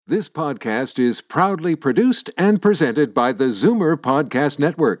This podcast is proudly produced and presented by the Zoomer Podcast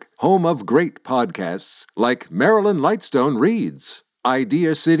Network, home of great podcasts like Marilyn Lightstone Reads,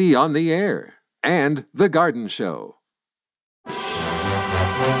 Idea City on the Air, and The Garden Show.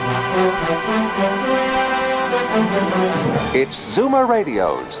 It's Zoomer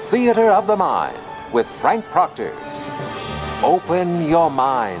Radio's Theater of the Mind with Frank Proctor. Open your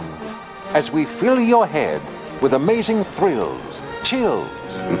mind as we fill your head with amazing thrills, chills,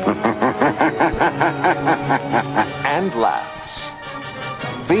 and laughs.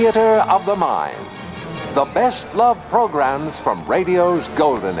 Theater of the Mind. The best love programs from radio's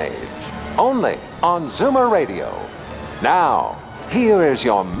golden age. Only on Zoomer Radio. Now, here is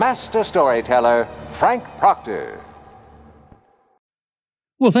your master storyteller, Frank Proctor.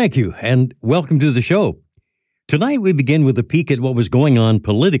 Well, thank you, and welcome to the show. Tonight we begin with a peek at what was going on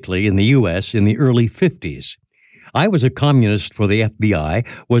politically in the U.S. in the early 50s. I Was a Communist for the FBI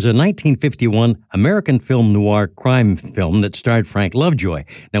was a 1951 American film noir crime film that starred Frank Lovejoy.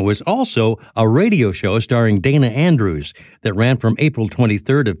 Now, it was also a radio show starring Dana Andrews that ran from April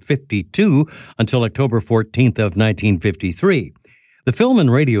 23rd of 52 until October 14th of 1953. The film and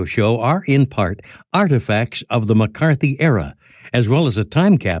radio show are, in part, artifacts of the McCarthy era, as well as a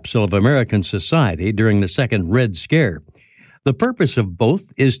time capsule of American society during the Second Red Scare. The purpose of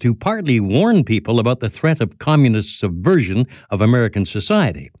both is to partly warn people about the threat of communist subversion of American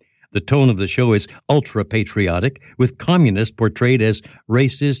society. The tone of the show is ultra-patriotic, with communists portrayed as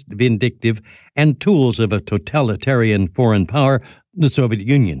racist, vindictive, and tools of a totalitarian foreign power, the Soviet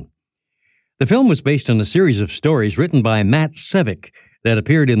Union. The film was based on a series of stories written by Matt Sevick that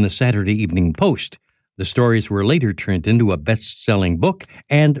appeared in the Saturday Evening Post. The stories were later turned into a best-selling book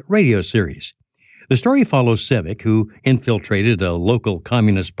and radio series. The story follows Sevick, who infiltrated a local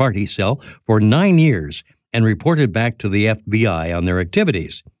Communist Party cell for 9 years and reported back to the FBI on their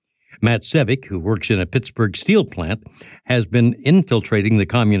activities. Matt Sevick, who works in a Pittsburgh steel plant, has been infiltrating the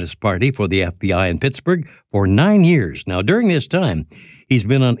Communist Party for the FBI in Pittsburgh for 9 years. Now, during this time, he's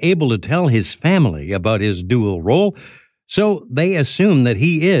been unable to tell his family about his dual role, so they assume that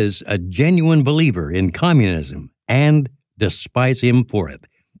he is a genuine believer in communism and despise him for it.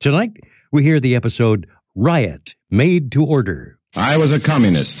 Tonight, we hear the episode, Riot, Made to Order. I was a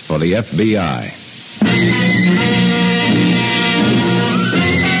communist for the FBI.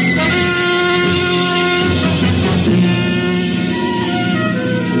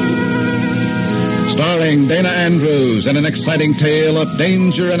 Starring Dana Andrews in an exciting tale of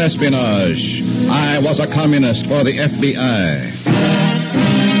danger and espionage. I was a communist for the FBI.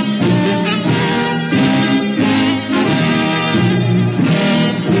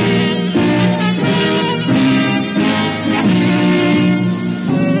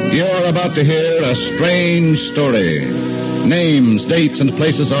 About to hear a strange story. Names, dates, and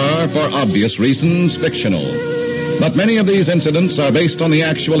places are, for obvious reasons, fictional. But many of these incidents are based on the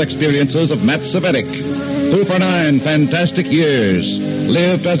actual experiences of Matt Sevick, who for 9 fantastic years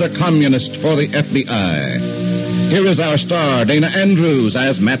lived as a communist for the FBI. Here is our star, Dana Andrews,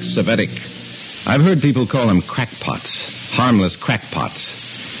 as Matt Sevick. I've heard people call them crackpots, harmless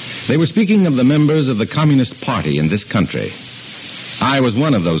crackpots. They were speaking of the members of the Communist Party in this country. I was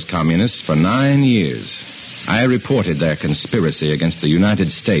one of those communists for 9 years. I reported their conspiracy against the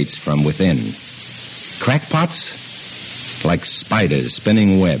United States from within. Crackpots? Like spiders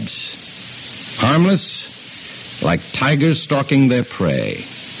spinning webs. Harmless? Like tigers stalking their prey.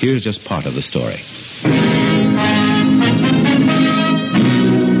 Here's just part of the story.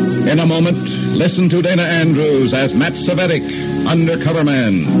 In a moment, listen to Dana Andrews as Matt Sevick, Undercover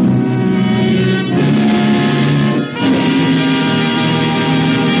Man.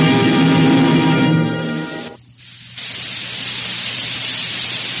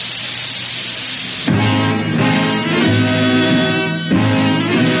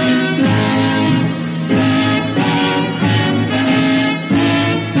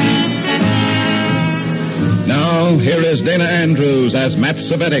 Here is Dana Andrews as Matt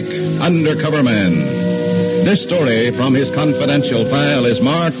Sevick, Undercover Man. This story from his confidential file is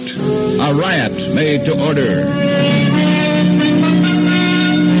marked, A Riot Made to Order.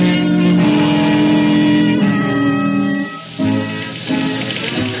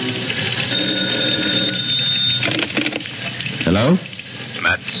 Hello?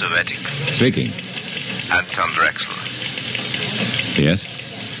 Matt Sevick. Speaking. Anton Drexel. Yes?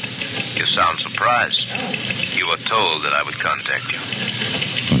 You sound surprised. You were told that I would contact you.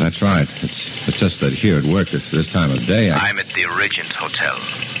 Well, that's right. It's just that here at work this time of day, I'm at the Regent Hotel,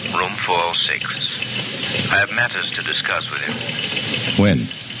 room 406. I have matters to discuss with you. When?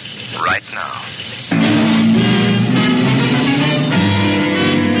 Right now.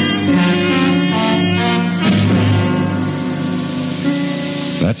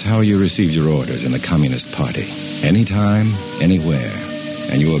 That's how you received your orders in the Communist Party. Anytime, anywhere.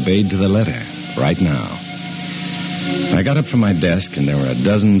 And you obeyed to the letter, right now. I got up from my desk, and there were a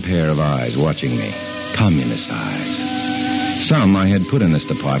dozen pair of eyes watching me. Communist eyes. Some I had put in this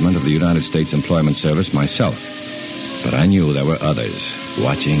department of the United States Employment Service myself. But I knew there were others,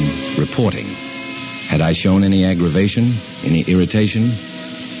 watching, reporting. Had I shown any aggravation, any irritation,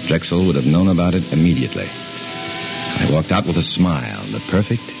 Drexel would have known about it immediately. I walked out with a smile, the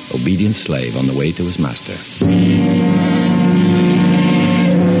perfect, obedient slave on the way to his master.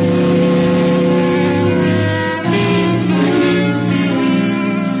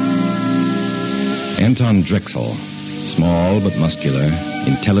 Anton Drexel, small but muscular,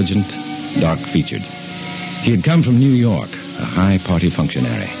 intelligent, dark-featured. He had come from New York, a high party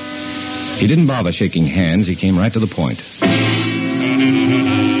functionary. He didn't bother shaking hands. He came right to the point.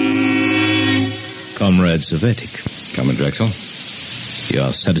 Comrade Savetic. Comrade Drexel. You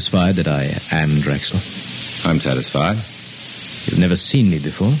are satisfied that I am Drexel? I'm satisfied. You've never seen me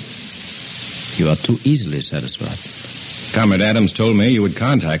before. You are too easily satisfied. Comrade Adams told me you would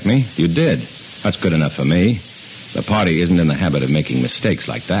contact me. You did. That's good enough for me. The party isn't in the habit of making mistakes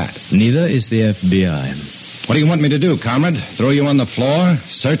like that. Neither is the FBI. What do you want me to do, comrade? Throw you on the floor?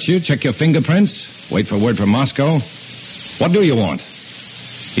 Search you? Check your fingerprints? Wait for word from Moscow? What do you want?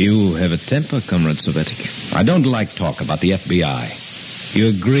 You have a temper, Comrade Savetic. I don't like talk about the FBI. You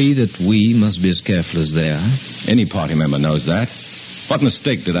agree that we must be as careful as they are? Any party member knows that. What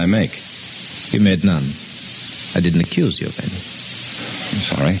mistake did I make? You made none. I didn't accuse you of any. I'm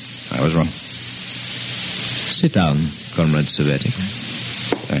sorry. I was wrong. Sit down, Comrade Savetic.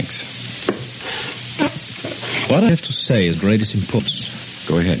 Thanks. What I have to say is greatest importance.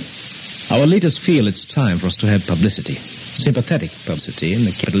 Go ahead. Our leaders feel it's time for us to have publicity. Sympathetic publicity in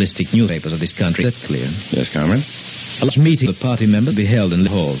the capitalistic newspapers of this country. That's clear. Yes, comrade. A large meeting of the party members will be held in the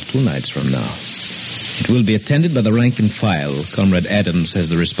hall 2 nights from now. It will be attended by the rank and file. Comrade Adams has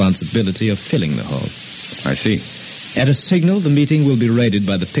the responsibility of filling the hall. I see. At a signal, the meeting will be raided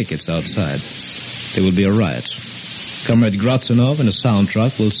by the pickets outside. There will be a riot. Comrade Grotzinov and a sound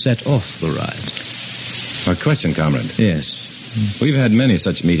truck will set off the riot. A question, comrade. Yes. We've had many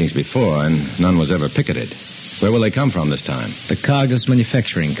such meetings before, and none was ever picketed. Where will they come from this time? The Kargas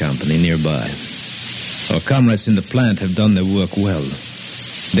Manufacturing Company nearby. Our comrades in the plant have done their work well.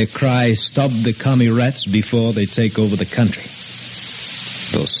 They cry, "Stop the commie rats before they take over the country."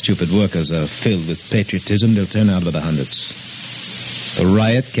 Those stupid workers are filled with patriotism. They'll turn out by the hundreds. The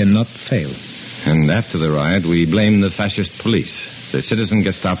riot cannot fail. And after the riot, we blame the fascist police, the citizen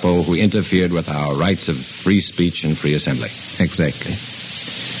Gestapo who interfered with our rights of free speech and free assembly. Exactly.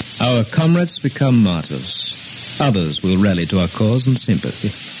 Our comrades become martyrs. Others will rally to our cause in sympathy.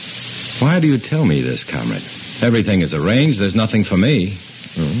 Why do you tell me this, comrade? Everything is arranged. There's nothing for me.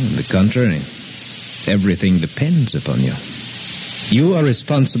 Oh, on the contrary. Everything depends upon you. You are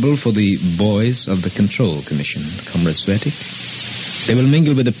responsible for the boys of the Control Commission, Comrade Savetic. They will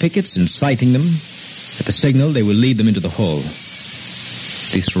mingle with the pickets, inciting them. At the signal, they will lead them into the hall.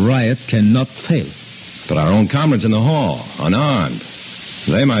 This riot cannot fail. But our own comrades in the hall, unarmed,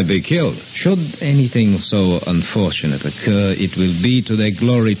 they might be killed. Should anything so unfortunate occur, it will be to their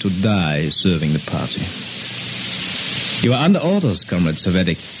glory to die serving the party. You are under orders, Comrade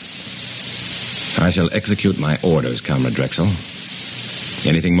Savetic. I shall execute my orders, Comrade Drexel.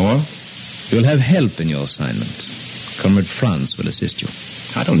 Anything more? You'll have help in your assignment. Comrade Franz will assist you.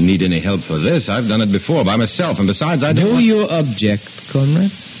 I don't need any help for this. I've done it before by myself, and besides, I don't... Do you object,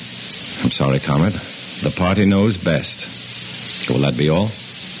 Comrade? I'm sorry, comrade. The party knows best. Will that be all?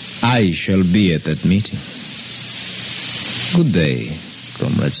 I shall be at that meeting. Good day,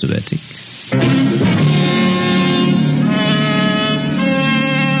 Comrade Savetic.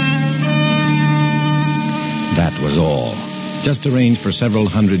 That was all. Just arranged for several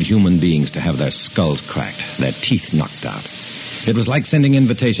hundred human beings to have their skulls cracked, their teeth knocked out. It was like sending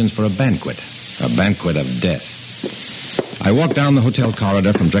invitations for a banquet of death. I walked down the hotel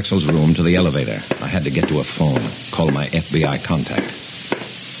corridor from Drexel's room to the elevator. I had to get to a phone, call my FBI contact.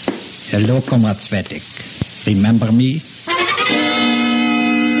 Hello, Comrade Savetic. Remember me?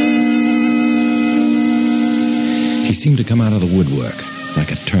 He seemed to come out of the woodwork,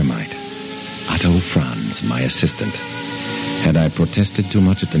 like a termite. Otto Franz, my assistant. Had I protested too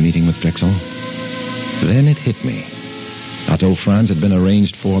much at the meeting with Drexel? Then it hit me. Otto Franz had been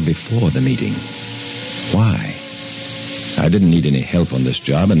arranged for before the meeting. Why? I didn't need any help on this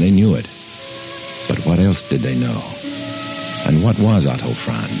job, and they knew it. But what else did they know? And what was Otto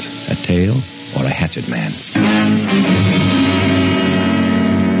Franz? A tail or a hatchet man?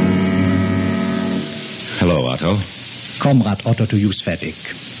 Hello, Otto. Comrade Otto to you, Svetic.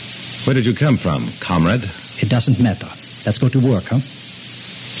 Where did you come from, comrade? It doesn't matter. Let's go to work, huh?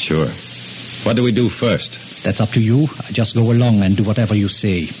 Sure. What do we do first? That's up to you. I just go along and do whatever you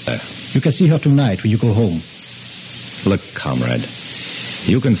say. You can see her tonight when you go home. Look, comrade,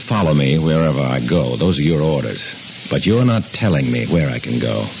 you can follow me wherever I go. Those are your orders. But you're not telling me where I can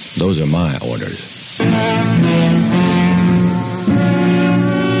go. Those are my orders.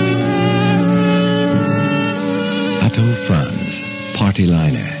 Otto Franz, party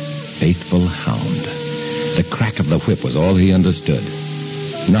liner, faithful hound. The crack of the whip was all he understood.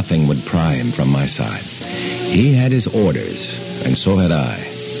 Nothing would pry him from my side. He had his orders, and so had I.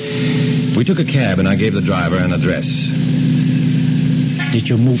 We took a cab, and I gave the driver an address. Did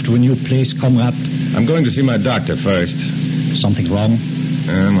you move to a new place, comrade? I'm going to see my doctor first. Something wrong?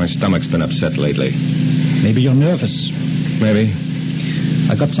 My stomach's been upset lately. Maybe you're nervous. Maybe.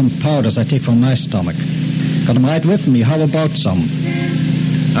 I got some powders I take for my stomach. Got them right with me. How about some?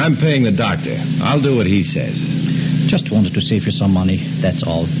 I'm paying the doctor. I'll do what he says. Just wanted to save you some money, that's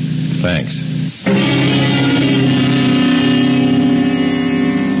all. Thanks.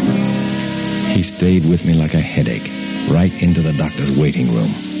 He stayed with me like a headache, right into the doctor's waiting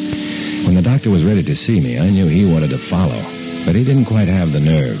room. When the doctor was ready to see me, I knew he wanted to follow, but he didn't quite have the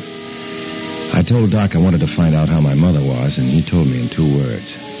nerve. I told Doc I wanted to find out how my mother was, and he told me in 2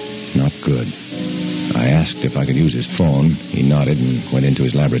 words. Not good. I asked if I could use his phone. He nodded and went into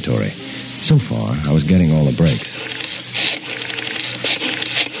his laboratory. So far, I was getting all the breaks.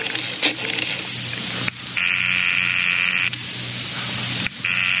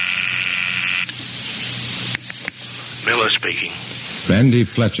 Miller speaking. Randy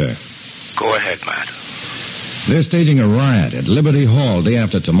Fletcher. Go ahead, Matt. They're staging a riot at Liberty Hall day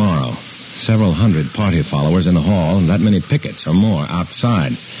after tomorrow. Several hundred party followers in the hall and that many pickets or more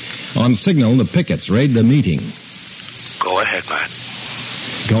outside. On signal, the pickets raid the meeting. Go ahead, Matt.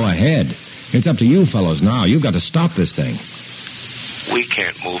 Go ahead. It's up to you fellows now. You've got to stop this thing. We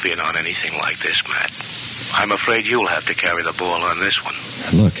can't move in on anything like this, Matt. I'm afraid you'll have to carry the ball on this one.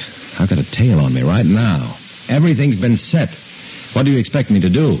 Look, I've got a tail on me right now. Everything's been set. What do you expect me to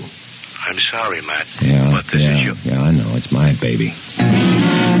do? I'm sorry, Matt. But this is your... Yeah, I know. It's my baby.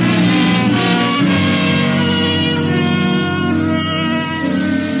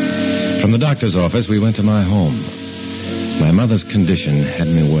 From the doctor's office, we went to my home. My mother's condition had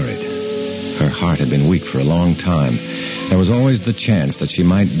me worried. Her heart had been weak for a long time. There was always the chance that she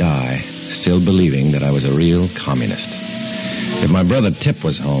might die, still believing that I was a real communist. If my brother Tip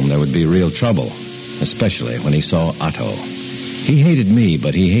was home, there would be real trouble, especially when he saw Otto. He hated me,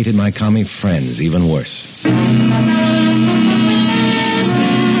 but he hated my commie friends even worse. Tip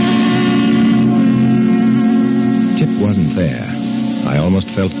wasn't there. I almost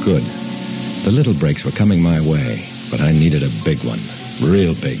felt good. The little breaks were coming my way, but I needed a big one,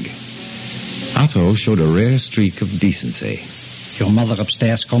 real big. Otto showed a rare streak of decency. Your mother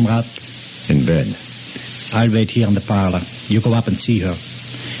upstairs, comrade? In bed. I'll wait here in the parlor. You go up and see her.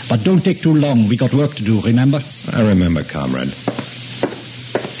 But don't take too long. We got work to do, remember? I remember, comrade.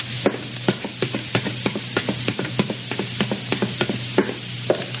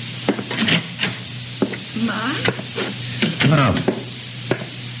 Ma? Now.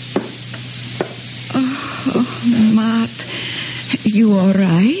 Oh, Matt, you all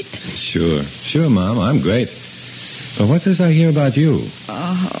right? Sure, Mom, I'm great. But what's this I hear about you?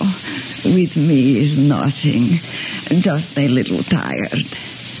 Oh, with me is nothing. Just a little tired.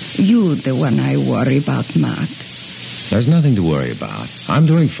 You the one I worry about, Matt. There's nothing to worry about. I'm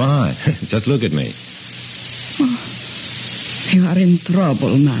doing fine. Just look at me. Oh, you are in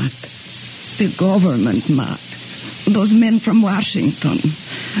trouble, Matt. The government, Matt. Those men from Washington.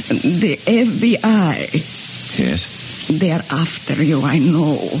 The FBI. Yes? They are after you, I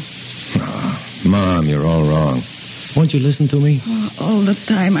know. Oh, Mom, you're all wrong. Won't you listen to me? All the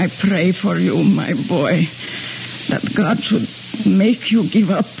time I pray for you, my boy, that God should make you give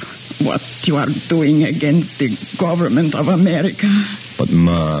up what you are doing against the government of America. But,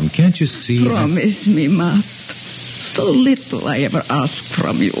 Mom, can't you see... Promise me, Matt. So little I ever ask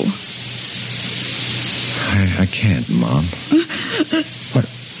from you. I can't, Mom. What?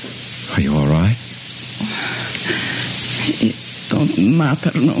 Are you all right? It don't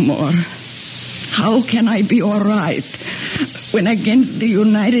matter no more. How can I be all right when against the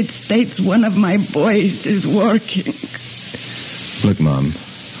United States one of my boys is working? Look, Mom,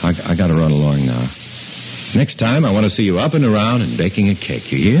 I got to run along now. Next time, I want to see you up and around and baking a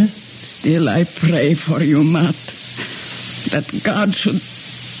cake. You hear? Still, I pray for you, Matt, that God should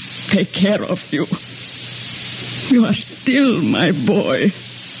take care of you. You are still my boy.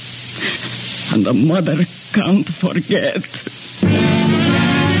 And the mother can't forget.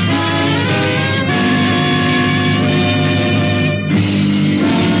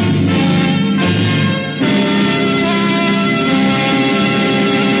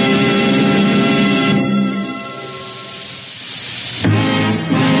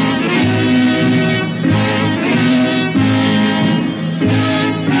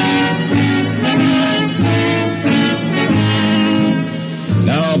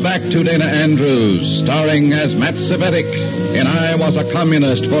 Back to Dana Andrews, starring as Matt Cvetic in I Was a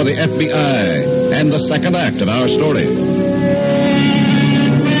Communist for the FBI, and the second act of our story.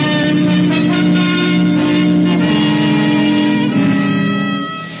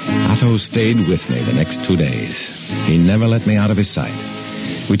 Otto stayed with me the next 2 days. He never let me out of his sight.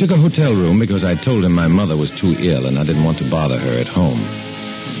 We took a hotel room because I told him my mother was too ill and I didn't want to bother her at home.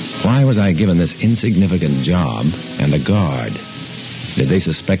 Why was I given this insignificant job and a guard? Did they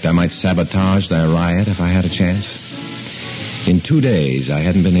suspect I might sabotage their riot if I had a chance? In 2 days, I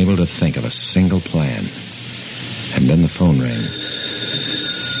hadn't been able to think of a single plan. And then the phone rang.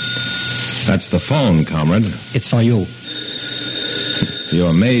 That's the phone, comrade. It's for you. You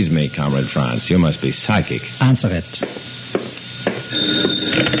amaze me, Comrade Franz. You must be psychic. Answer it.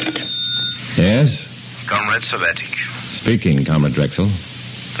 Yes? Comrade Cvetic. Speaking, Comrade Drexel.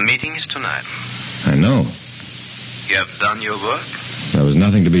 The meeting is tonight. I know. You have done your work? There was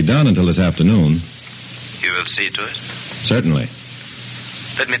nothing to be done until this afternoon. You will see to it? Certainly.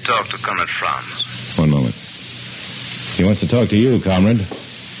 Let me talk to Comrade Franz. One moment. He wants to talk to you, comrade.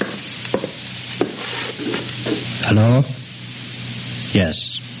 Hello?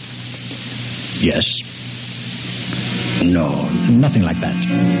 Yes. Yes. No, nothing like that.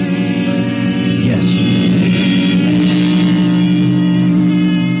 Yes.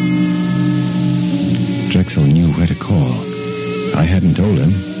 Drexel knew where to call. I hadn't told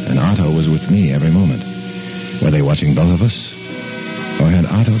him, and Otto was with me every moment. Were they watching both of us? Or had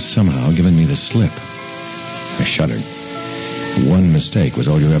Otto somehow given me the slip? I shuddered. One mistake was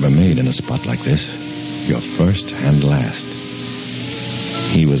all you ever made in a spot like this. Your first and last.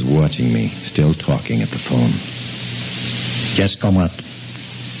 He was watching me, still talking at the phone. Yes, comrade.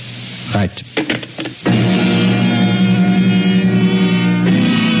 Right.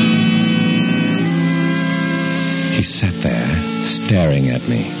 He sat there, staring at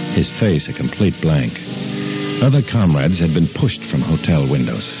me, his face a complete blank. Other comrades had been pushed from hotel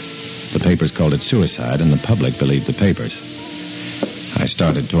windows. The papers called it suicide, and the public believed the papers. I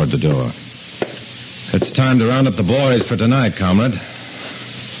started toward the door. It's time to round up the boys for tonight, comrade.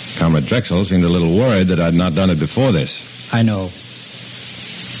 Comrade Drexel seemed a little worried that I'd not done it before this. I know.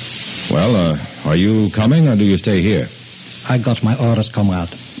 Well, are you coming, or do you stay here? I got my orders,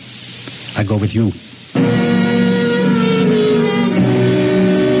 comrade. I go with you.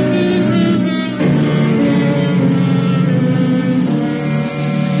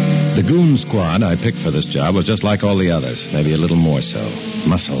 The goon squad I picked for this job was just like all the others, maybe a little more so.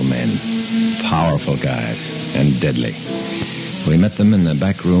 Muscle men, powerful guys, and deadly. We met them in the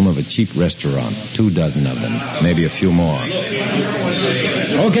back room of a cheap restaurant, 24 of them, maybe a few more.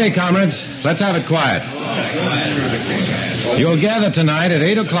 Okay, comrades, let's have it quiet. You'll gather tonight at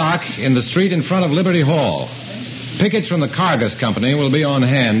 8 o'clock in the street in front of Liberty Hall. Pickets from the Cargus Company will be on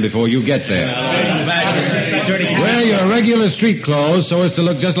hand before you get there. Wear your regular street clothes so as to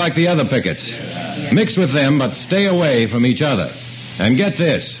look just like the other pickets. Mix with them, but stay away from each other. And get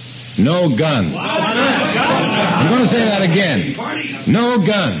this, no guns. I'm going to say that again. No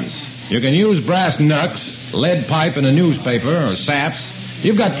guns. You can use brass knucks, lead pipe in a newspaper, or saps.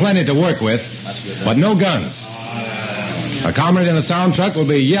 You've got plenty to work with, but no guns. A comrade in a sound truck will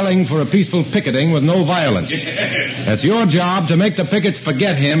be yelling for a peaceful picketing with no violence. It's your job to make the pickets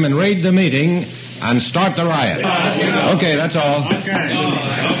forget him and raid the meeting and start the riot. Okay, that's all.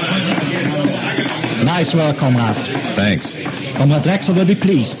 Nice work, comrade. Thanks. Comrade Drexel will be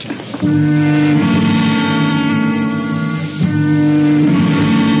pleased.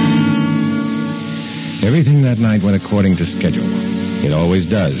 Everything that night went according to schedule. It always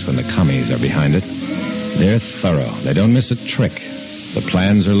does when the commies are behind it. They're thorough. They don't miss a trick. The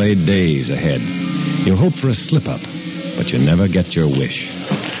plans are laid days ahead. You hope for a slip-up, but you never get your wish.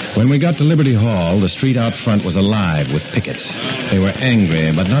 When we got to Liberty Hall, the street out front was alive with pickets. They were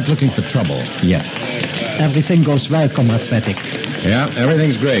angry, but not looking for trouble yet. Everything goes well, Comrade Cvetic. Yeah,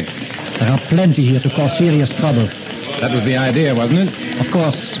 everything's great. There are plenty here to cause serious trouble. That was the idea, wasn't it? Of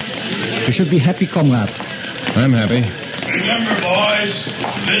course. You should be happy, comrade. I'm happy. Remember, boys,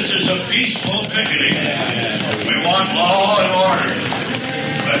 this is a peaceful picketing. We want law and order.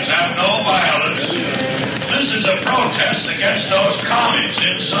 Let's have no violence. This is a protest against those commies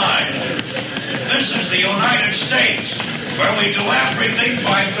inside. This is the United where we do everything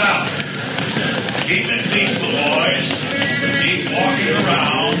by ballot. Keep it peaceful, boys. Keep walking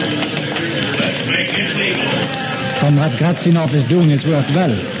around. Let's make it legal. Comrade Gratzinov is doing his work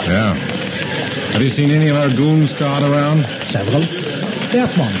well. Yeah. Have you seen any of our goons scout around? Several.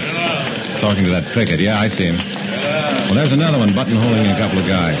 There's one. Talking to that Pickett. Yeah, I see him. Well, there's another one buttonholing a couple of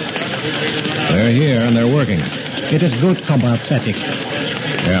guys. They're here and they're working. It is good, Comrade Svetik.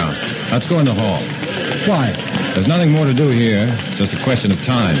 Yeah. Let's go in the hall. Why? There's nothing more to do here. It's just a question of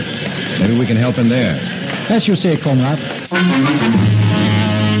time. Maybe we can help in there. As you say, Comrade.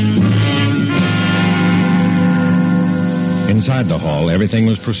 Inside the hall, everything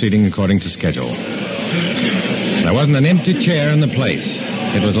was proceeding according to schedule. There wasn't an empty chair in the place.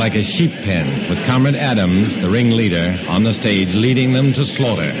 It was like a sheep pen, with Comrade Adams, the ringleader, on the stage leading them to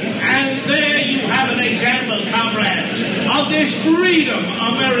slaughter. And there you have an example, comrades, of this freedom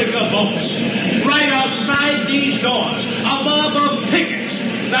America boasts. Right outside these doors, a mob of pickets,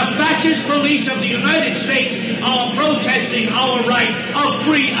 the fascist police of the United States, are protesting our right of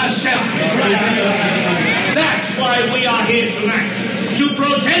free assembly. That's why we are here tonight, to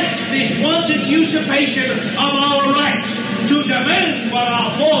protest this wanton usurpation of our rights, to demand what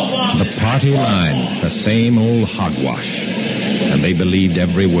our forefathers... The party line, the same old hogwash. And they believed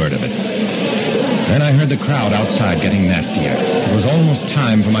every word of it. Then I heard the crowd outside getting nastier. It was almost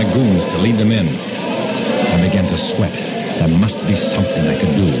time for my goons to lead them in. I began to sweat. There must be something I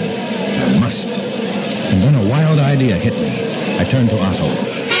could do. There must. And then a wild idea hit me. I turned to Otto.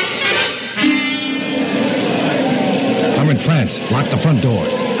 Comrade France, lock the front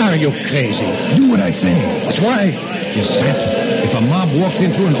doors. Are you crazy? Do what I say. But why? You sap. If a mob walks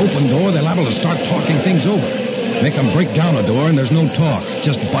in through an open door, they're liable to start talking things over. Make them break down a door and there's no talk,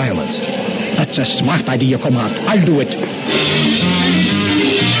 just violence. That's a smart idea, Comrade. I'll do it.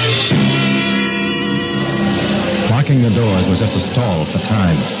 Locking the doors was just a stall for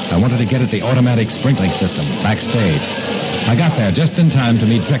time. I wanted to get at the automatic sprinkling system, backstage. I got there just in time to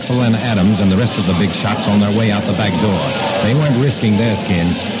meet Drexel and Adams and the rest of the big shots on their way out the back door. They weren't risking their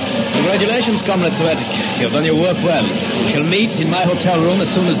skins. Congratulations, Comrade Svetik. You've done your work well. We shall meet in my hotel room as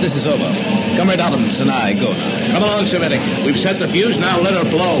soon as this is over. Comrade Adams and I go. Come along, Svetik. We've set the fuse, now let her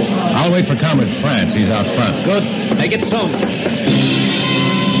blow. I'll wait for Comrade France. He's out front. Good. Make it soon.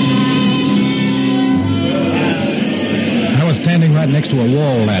 I was standing right next to a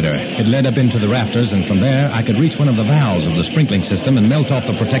wall ladder. It led up into the rafters, and from there I could reach one of the valves of the sprinkling system and melt off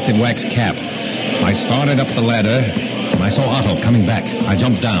the protective wax cap. I started up the ladder, and I saw Otto coming back. I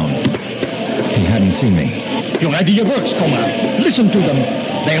jumped down. He hadn't seen me. Your idea works, Comrade. Listen to them.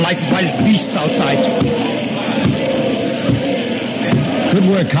 They're like wild beasts outside. Good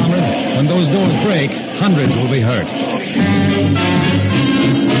work, comrade. When those doors break, hundreds will be hurt.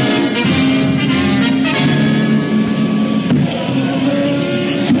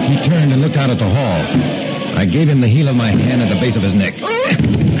 He turned and looked out at the hall. I gave him the heel of my hand at the base of his neck.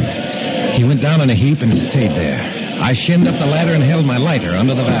 He went down in a heap and stayed there. I shinned up the ladder and held my lighter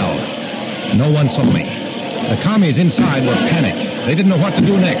under the valve. No one saw me. The commies inside were panicked. They didn't know what to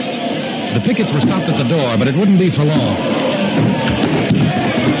do next. The pickets were stopped at the door, but it wouldn't be for long.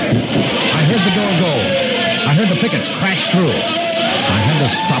 I heard the door go. I heard the pickets crash through. I had to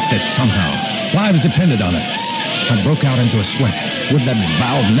stop this somehow. Lives depended on it. I broke out into a sweat. Would that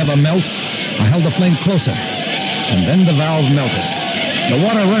valve never melt? I held the flame closer. And then the valve melted. The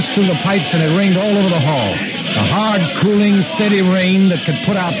water rushed through the pipes and it rained all over the hall. A hard, cooling, steady rain that could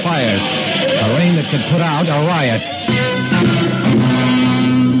put out fires. A rain that could put out a riot.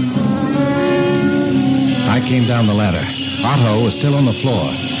 I came down the ladder. Otto was still on the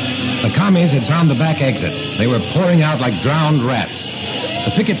floor. The commies had found the back exit. They were pouring out like drowned rats.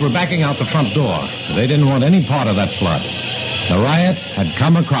 The pickets were backing out the front door. They didn't want any part of that flood. The riot had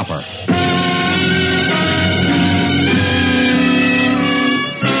come a cropper.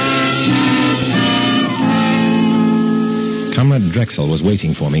 Comrade Drexel was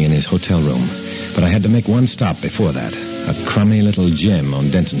waiting for me in his hotel room, but I had to make one stop before that, a crummy little gym on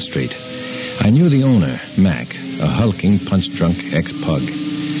Denton Street. I knew the owner, Mac, a hulking, punch-drunk ex-pug.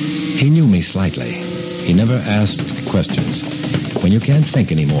 He knew me slightly. He never asked questions. When you can't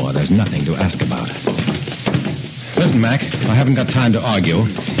think anymore, there's nothing to ask about. Listen, Mac, I haven't got time to argue.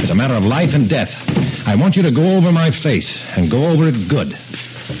 It's a matter of life and death. I want you to go over my face, and go over it good.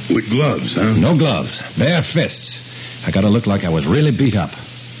 With gloves, huh? No gloves. Bare fists. I gotta look like I was really beat up.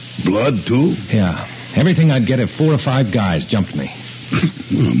 Blood, too? Yeah. Everything I'd get if 4 or 5 guys jumped me.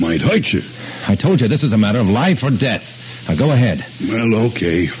 Well, it might hurt you. I told you this is a matter of life or death. Now go ahead. Well,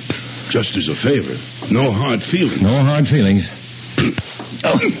 okay. Just as a favor. No hard feelings. No hard feelings.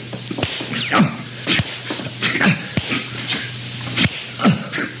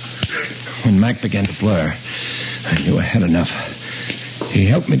 Mac began to blur. I knew I had enough. He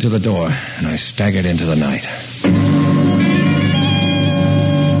helped me to the door, and I staggered into the night.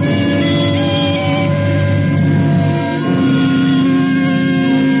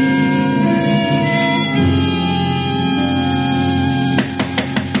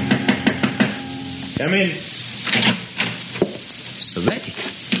 Come in.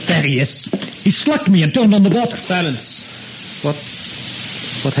 Savetic. There he is. He slugged me and turned on the water. Silence. What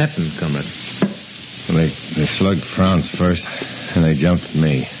happened, comrade? Well, they slugged Franz first, and they jumped at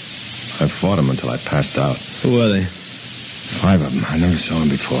me. I fought them until I passed out. Who were they? 5 of them. I never saw them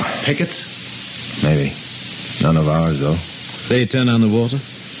before. Pickets? Maybe. None of ours, though. They turned on the water?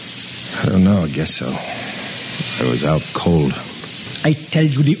 I don't know. I guess so. I was out cold. I tell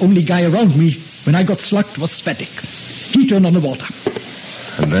you, the only guy around me when I got slugged was Svetic. He turned on the water.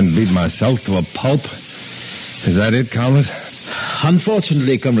 And then beat myself to a pulp? Is that it, comrade?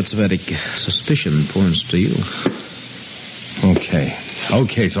 Unfortunately, Comrade Savetic, suspicion points to you.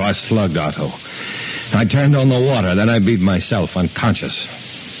 Okay, so I slugged Otto. I turned on the water, then I beat myself unconscious.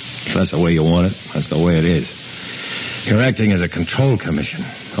 If that's the way you want it, that's the way it is. You're acting as a control commission.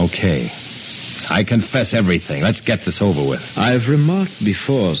 Okay. I confess everything. Let's get this over with. I've remarked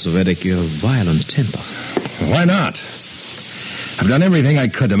before, Savetic, you have violent temper. Why not? I've done everything I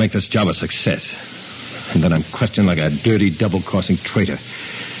could to make this job a success. And then I'm questioned like a dirty, double-crossing traitor.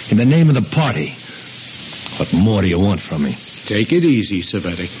 In the name of the party. What more do you want from me? Take it easy,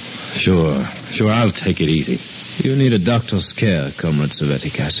 Savetic. Sure, I'll take it easy. You need a doctor's care, Comrade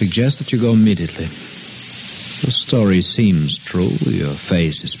Savetic. I suggest that you go immediately. The story seems true. Your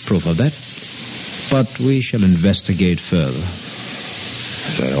face is proof of that. But we shall investigate further.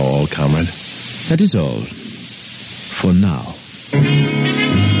 Is that all, comrade? That is all. For now.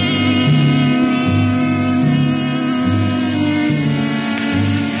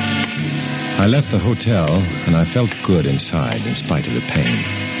 I left the hotel, and I felt good inside in spite of the pain.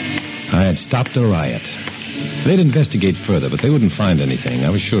 I had stopped a riot. They'd investigate further, but they wouldn't find anything.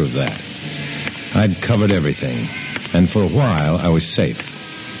 I was sure of that. I'd covered everything, and for a while I was safe.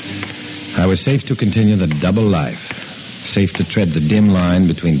 I was safe to continue the double life, safe to tread the dim line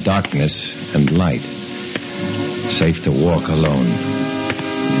between darkness and light, safe to walk alone.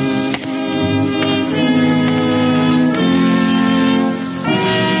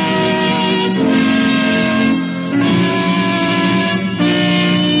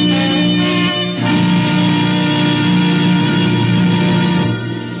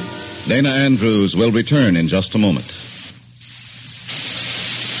 Dana Andrews will return in just a moment.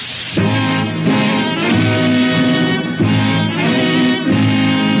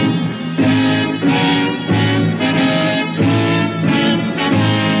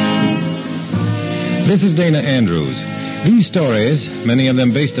 This is Dana Andrews. These stories, many of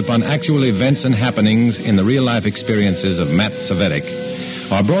them based upon actual events and happenings in the real-life experiences of Matt Savetic,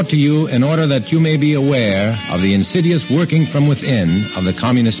 are brought to you in order that you may be aware of the insidious working from within of the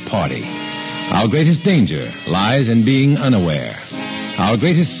Communist Party. Our greatest danger lies in being unaware. Our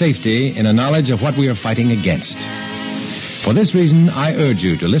greatest safety in a knowledge of what we are fighting against. For this reason, I urge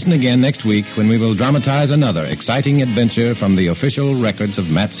you to listen again next week when we will dramatize another exciting adventure from the official records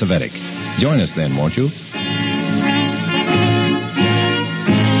of Matt Savetic. Join us then, won't you?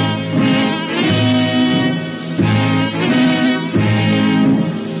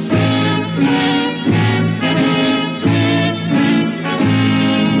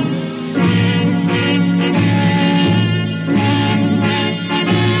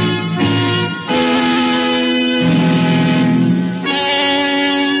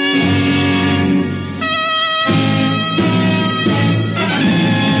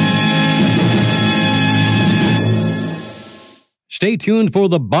 Stay tuned for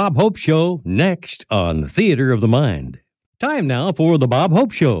The Bob Hope Show next on Theater of the Mind. Time now for The Bob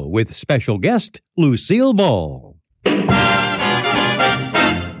Hope Show with special guest Lucille Ball. Better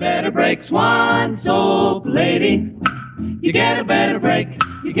break Swan soap, lady. You get a better break.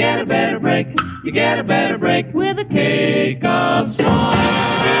 You get a better break. You get a better break with a cake of Swan.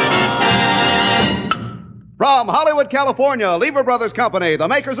 From Hollywood, California, Lever Brothers Company, the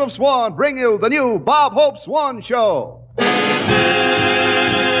makers of Swan, bring you the new Bob Hope Swan Show. Well,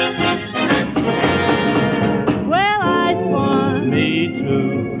 I swan. Me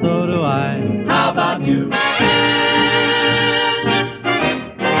too. So do I. How about you?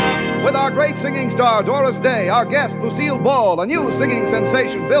 With our great singing star, Doris Day, our guest, Lucille Ball, a new singing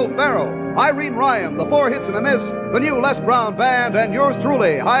sensation, Bill Farrell, Irene Ryan, the Four Hits and a Miss, the new Les Brown Band, and yours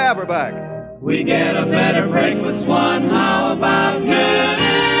truly, Hi Averback. We get a better break with Swan. How about you?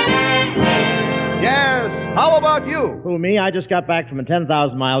 Yes, how about about you? Who, me? I just got back from a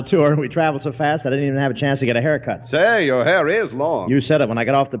 10,000-mile tour, and we traveled so fast I didn't even have a chance to get a haircut. Say, your hair is long. You said it. When I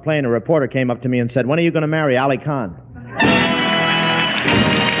got off the plane, a reporter came up to me and said, "When are you going to marry Ali Khan?"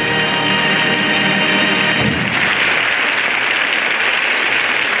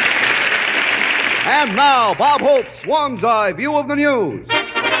 And now, Bob Hope's Swan's Eye View of the News.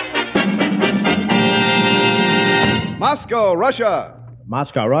 Moscow, Russia.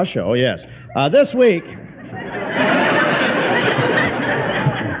 Moscow, Russia. Oh, yes. This week...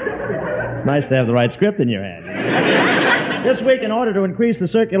 It's nice to have the right script in your hand. This week, in order to increase the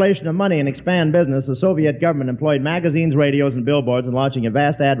circulation of money and expand business, the Soviet government employed magazines, radios, and billboards in launching a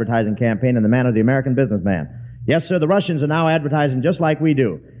vast advertising campaign in the manner of the American businessman. Yes, sir, the Russians are now advertising just like we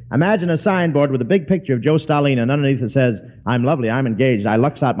do. Imagine a signboard with a big picture of Joe Stalin, and underneath it says, "I'm lovely, I'm engaged, I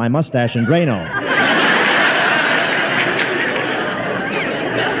lux out my mustache in Drano."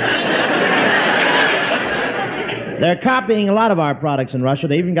 They're copying a lot of our products in Russia.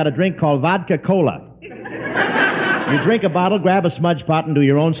 They even got a drink called vodka cola. You drink a bottle, grab a smudge pot, and do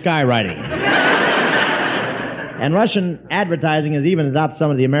your own skywriting. And Russian advertising has even adopted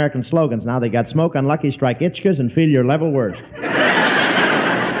some of the American slogans. Now they got smoke unlucky, strike itchkas, and feel your level worst.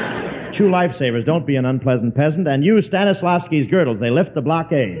 Chew lifesavers, don't be an unpleasant peasant, and use Stanislavski's girdles. They lift the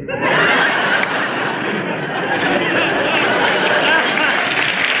blockade.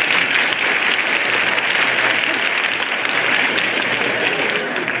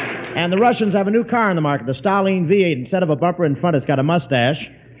 And the Russians have a new car in the market, the Stalin V8. Instead of a bumper in front, it's got a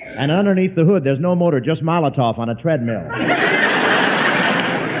mustache. And underneath the hood, there's no motor, just Molotov on a treadmill.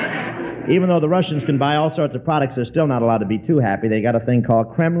 Even though the Russians can buy all sorts of products, they're still not allowed to be too happy. They got a thing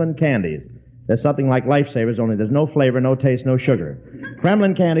called Kremlin candies. There's something like lifesavers, only there's no flavor, no taste, no sugar.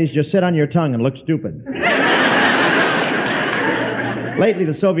 Kremlin candies just sit on your tongue and look stupid. Lately,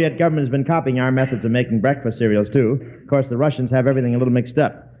 the Soviet government has been copying our methods of making breakfast cereals, too. Of course, the Russians have everything a little mixed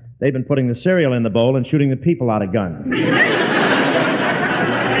up. They've been putting the cereal in the bowl and shooting the people out of guns.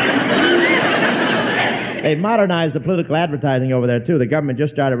 They've modernized the political advertising over there, too. The government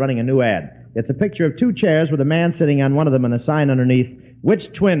just started running a new ad. It's a picture of two chairs with a man sitting on one of them and a sign underneath,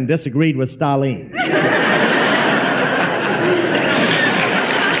 "Which twin disagreed with Stalin?"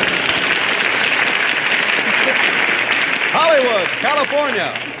 Hollywood,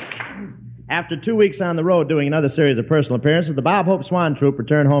 California. After 2 weeks on the road doing another series of personal appearances, the Bob Hope Swan Troupe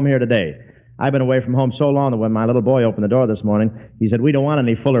returned home here today. I've been away from home so long that when my little boy opened the door this morning, he said, "We don't want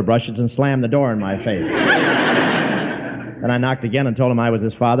any Fuller brushes," and slammed the door in my face. Then I knocked again and told him I was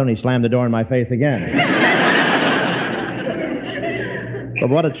his father, and he slammed the door in my face again. But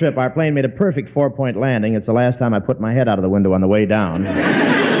what a trip. Our plane made a perfect 4-point landing. It's the last time I put my head out of the window on the way down.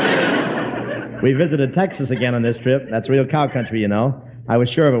 We visited Texas again on this trip. That's real cow country, you know. I was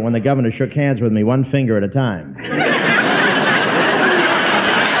sure of it when the governor shook hands with me, one finger at a time.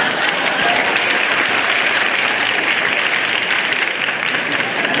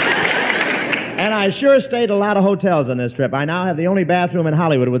 And I sure stayed at a lot of hotels on this trip. I now have the only bathroom in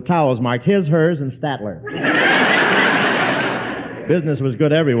Hollywood with towels marked his, hers, and Statler. Business was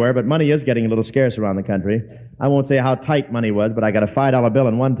good everywhere, but money is getting a little scarce around the country. I won't say how tight money was, but I got a $5 bill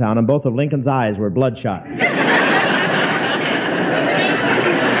in one town, and both of Lincoln's eyes were bloodshot.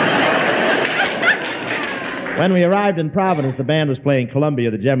 When we arrived in Providence, the band was playing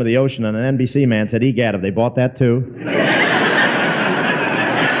Columbia, the Gem of the Ocean, and an NBC man said, "Egad, have they bought that too?"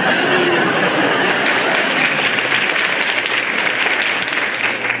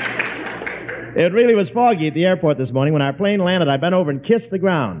 It really was foggy at the airport this morning. When our plane landed, I bent over and kissed the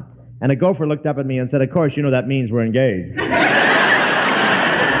ground. And a gopher looked up at me and said, "Of course, you know that means we're engaged."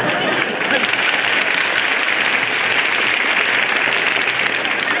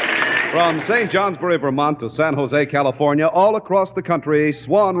 From St. Johnsbury, Vermont to San Jose, California, all across the country,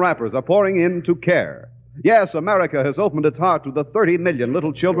 Swan wrappers are pouring in to care. Yes, America has opened its heart to the 30 million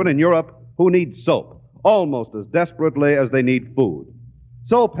little children in Europe who need soap, almost as desperately as they need food.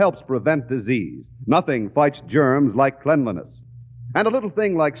 Soap helps prevent disease. Nothing fights germs like cleanliness. And a little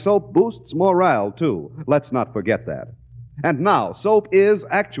thing like soap boosts morale, too. Let's not forget that. And now, soap is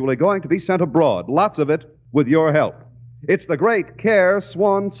actually going to be sent abroad, lots of it, with your help. It's the great Care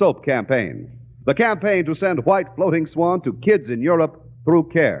Swan Soap campaign. The campaign to send white floating swan to kids in Europe through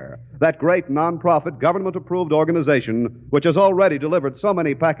Care, that great non-profit, government-approved organization which has already delivered so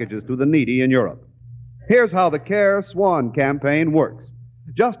many packages to the needy in Europe. Here's how the Care Swan campaign works.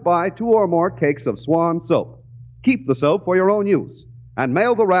 Just buy 2 or more cakes of Swan soap. Keep the soap for your own use. And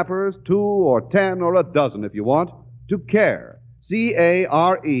mail the wrappers, 2 or 10 or a dozen if you want, to Care,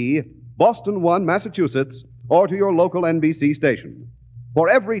 C-A-R-E, Boston 1, Massachusetts, or to your local NBC station. For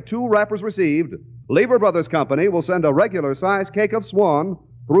every 2 wrappers received, Lever Brothers Company will send a regular-sized cake of Swan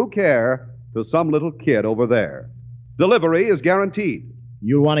through care to some little kid over there. Delivery is guaranteed.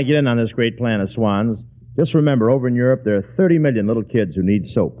 You want to get in on this great plan of Swan's. Just remember, over in Europe, there are 30 million little kids who need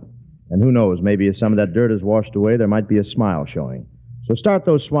soap. And who knows, maybe if some of that dirt is washed away, there might be a smile showing. So start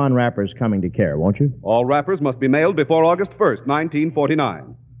those Swan wrappers coming to care, won't you? All wrappers must be mailed before August 1st,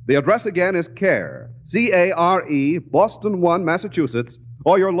 1949. The address again is CARE, C-A-R-E, Boston 1, Massachusetts,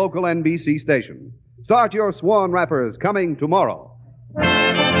 or your local NBC station. Start your Swan wrappers coming tomorrow.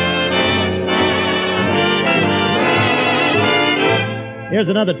 Here's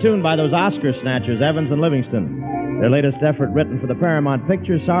another tune by those Oscar snatchers, Evans and Livingston. Their latest effort written for the Paramount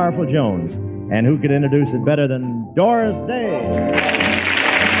picture, Sorrowful Jones. And who could introduce it better than Doris Day?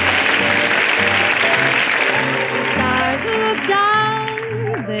 Stars look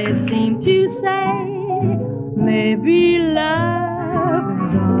down, they seem to say, maybe love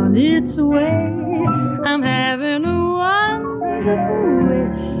is on its way. I'm having a wonderful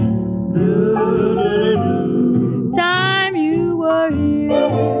wish. Time you were here,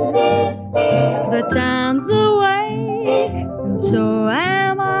 the town's awake, and so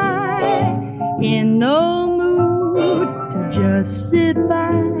am I. In no mood to just sit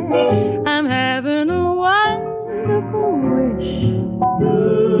by. I'm having a wonderful wish.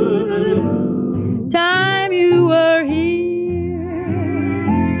 Time you were here.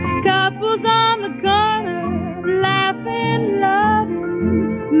 Couples on the corner, laughing,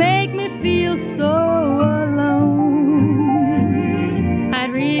 loving, make me feel so alone.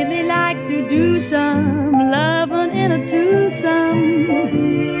 I'd really like to do some loving in a twosome.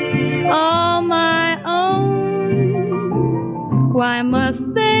 All my own. Why must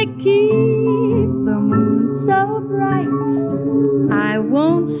they keep the moon so bright? I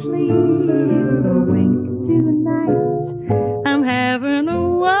won't sleep a wink tonight. I'm having a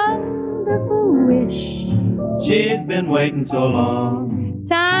wonderful wish. She's been waiting so long.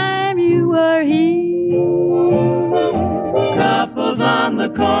 Time you were here. Couples on the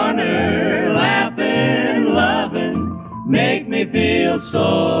corner, laughing, loving, make me feel so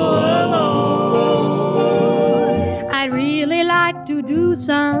alone. I'd really like to do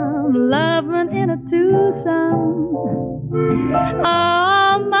some loving in a twosome.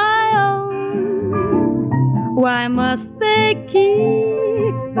 All my own. Why must they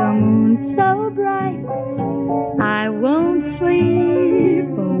keep the moon so bright? I won't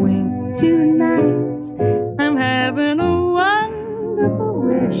sleep a wink tonight. I'm having a wonderful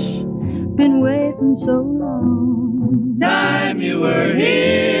wish. Been waiting so long. Time you were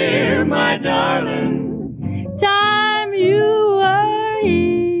here, my darling. Time you were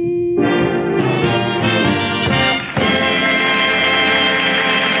here.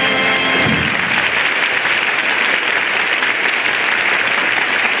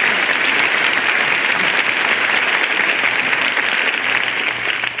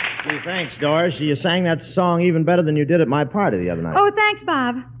 Gee, thanks, Doris. You sang that song even better than you did at my party the other night. Oh, thanks,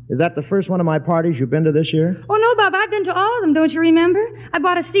 Bob. Is that the first one of my parties you've been to this year? Oh, no, Bob, I've been to all of them, don't you remember? I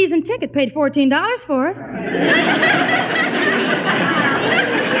bought a season ticket, paid $14 for it.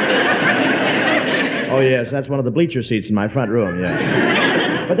 Oh, yes, that's one of the bleacher seats in my front room,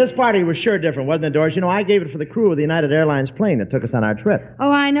 yeah. But this party was sure different, wasn't it, Doris? You know, I gave it for the crew of the United Airlines plane that took us on our trip.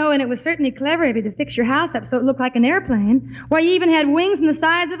 Oh, I know, and it was certainly clever of you to fix your house up so it looked like an airplane. Why, you even had wings in the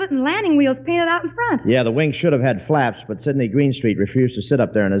sides of it and landing wheels painted out in front. Yeah, the wings should have had flaps, but Sidney Greenstreet refused to sit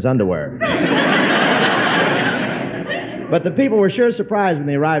up there in his underwear. But the people were sure surprised when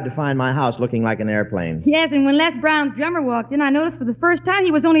they arrived to find my house looking like an airplane. Yes, and when Les Brown's drummer walked in, I noticed for the first time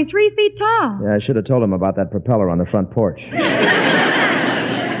he was only 3 feet tall. Yeah, I should have told him about that propeller on the front porch. Oh,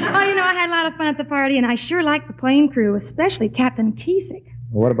 you know, I had a lot of fun at the party, and I sure liked the plane crew, especially Captain Kiesick.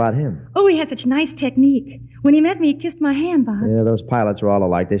 Well, what about him? Oh, he had such nice technique. When he met me, he kissed my hand, Bob. Yeah, those pilots are all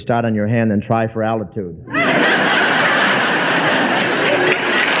alike. They start on your hand and try for altitude.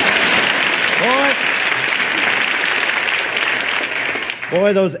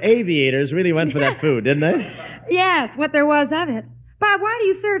 Boy, those aviators really went for that food, didn't they? Yes, what there was of it. Bob, why do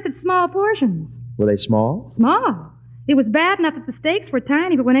you serve such small portions? Were they small? Small. It was bad enough that the steaks were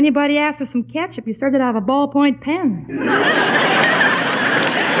tiny, but when anybody asked for some ketchup, you served it out of a ballpoint pen.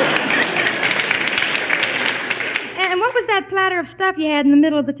 And what was that platter of stuff you had in the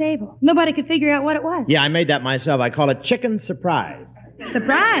middle of the table? Nobody could figure out what it was. Yeah, I made that myself. I call it chicken surprise.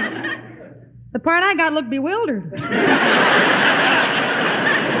 Surprise? The part I got looked bewildered.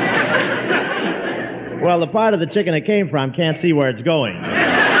 Well, the part of the chicken it came from can't see where it's going.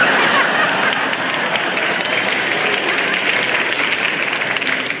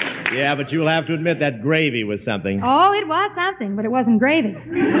 Yeah, but you'll have to admit that gravy was something. Oh, it was something, but it wasn't gravy. The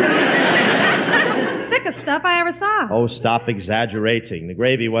thickest stuff I ever saw. Oh, stop exaggerating. The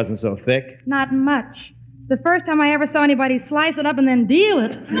gravy wasn't so thick. Not much. The first time I ever saw anybody slice it up and then deal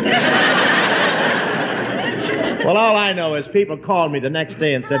it. Well, all I know is people called me the next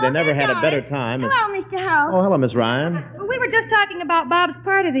day and said they never had a better time. Hello, Mr. Hope. Oh, hello, Miss Ryan. We were just talking about Bob's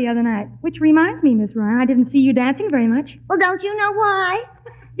party the other night, which reminds me, Miss Ryan, I didn't see you dancing very much. Well, don't you know why?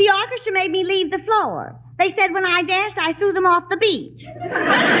 The orchestra made me leave the floor. They said when I danced, I threw them off the beach.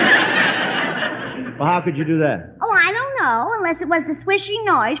 Well, how could you do that? Oh, I don't know, unless it was the swishing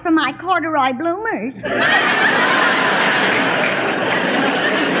noise from my corduroy bloomers. Oh,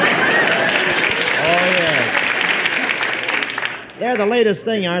 yes. They're the latest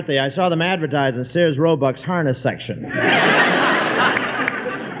thing, aren't they? I saw them advertised in Sears Roebuck's harness section. Of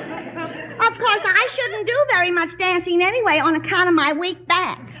course, I shouldn't do very much dancing anyway on account of my weak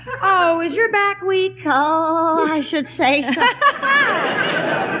back. Oh, is your back weak? Oh, I should say so.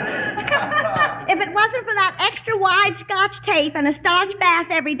 If it wasn't for that extra wide Scotch tape and a starch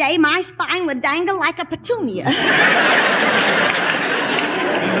bath every day, my spine would dangle like a petunia.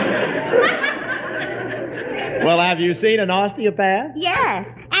 Well, have you seen an osteopath? Yes,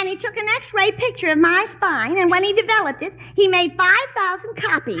 and he took an X-ray picture of my spine, and when he developed it, he made 5,000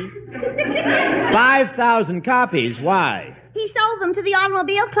 copies. 5,000 copies? Why? He sold them to the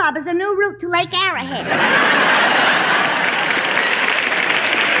Automobile Club as a new route to Lake Arrowhead.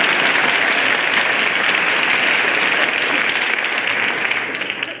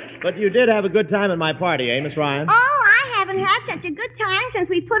 But you did have a good time at my party, eh, Miss Ryan? Oh, I haven't had such a good time since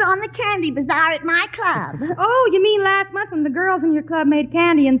we put on the candy bazaar at my club. Oh, you mean last month when the girls in your club made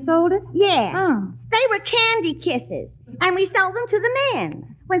candy and sold it? Yeah. Oh. They were candy kisses, and we sold them to the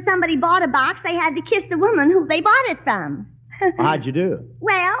men. When somebody bought a box, they had to kiss the woman who they bought it from. How'd you do?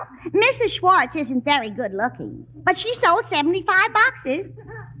 Well, Mrs. Schwartz isn't very good looking, but she sold 75 boxes,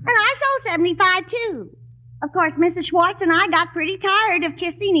 and I sold 75 too. Of course, Mrs. Schwartz and I got pretty tired of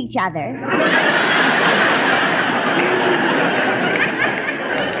kissing each other.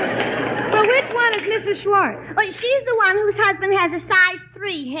 Well, which one is Mrs. Schwartz? Well, she's the one whose husband has a size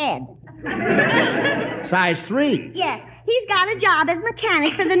 3 head. Size 3? Yes, he's got a job as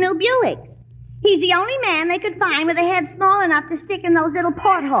mechanic for the new Buick. He's the only man they could find with a head small enough to stick in those little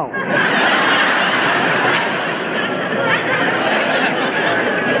portholes.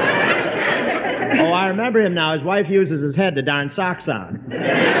 Oh, I remember him now. His wife uses his head to darn socks on.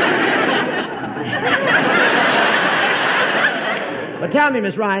 But tell me,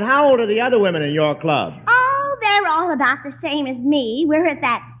 Miss Ryan, how old are the other women in your club? Oh, they're all about the same as me. We're at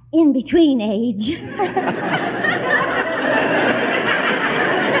that in-between age.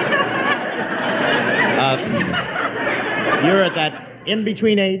 You're at that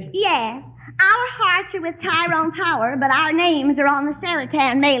in-between age? Yes. Our hearts are with Tyrone Power, but our names are on the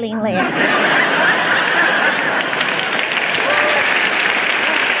Seritan mailing list.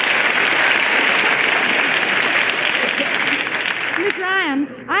 Miss Ryan,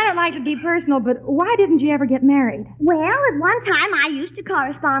 I don't like to be personal, but why didn't you ever get married? Well, at one time I used to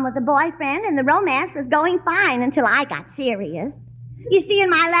correspond with a boyfriend, and the romance was going fine until I got serious. You see, in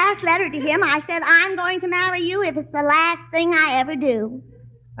my last letter to him, I said, I'm going to marry you if it's the last thing I ever do.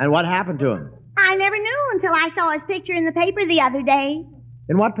 And what happened to him? I never knew until I saw his picture in the paper the other day.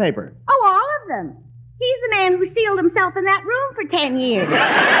 In what paper? Oh, all of them. He's the man who sealed himself in that room for 10 years.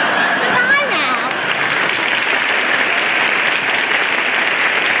 Bye now.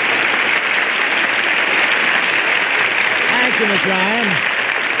 Thank you, Miss Ryan.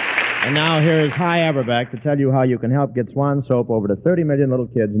 And now here is Hy Averback to tell you how you can help get Swan soap over to 30 million little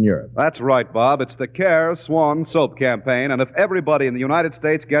kids in Europe. That's right, Bob. It's the CARE Swan Soap campaign, and if everybody in the United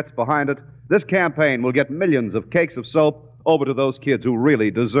States gets behind it, this campaign will get millions of cakes of soap over to those kids who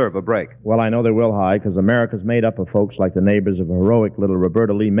really deserve a break. Well, I know they will, Hy, because America's made up of folks like the neighbors of heroic little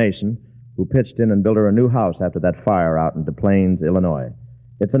Roberta Lee Mason, who pitched in and built her a new house after that fire out in Des Plaines, Illinois.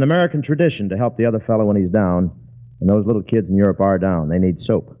 It's an American tradition to help the other fellow when he's down, and those little kids in Europe are down. They need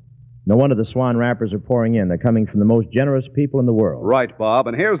soap. No wonder the Swan wrappers are pouring in. They're coming from the most generous people in the world. Right, Bob,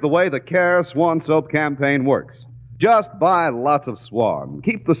 and here's the way the CARE Swan Soap campaign works. Just buy lots of Swan.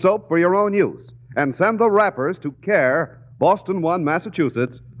 Keep the soap for your own use. And send the wrappers to CARE, Boston 1,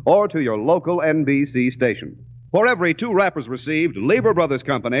 Massachusetts, or to your local NBC station. For every 2 wrappers received, Lever Brothers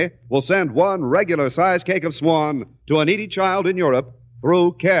Company will send 1 regular-size cake of Swan to a needy child in Europe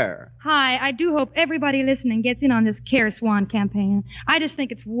through CARE. Hi, I do hope everybody listening gets in on this CARE Swan campaign. I just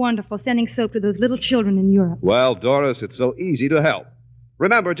think it's wonderful sending soap to those little children in Europe. Well, Doris, it's so easy to help.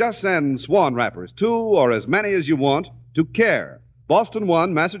 Remember, just send Swan wrappers, 2 or as many as you want, to CARE, Boston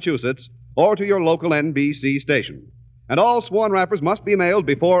 1, Massachusetts, or to your local NBC station. And all Swan wrappers must be mailed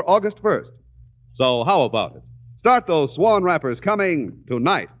before August 1st. So how about it? Start those Swan wrappers coming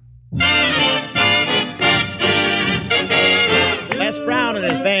tonight. Les Brown and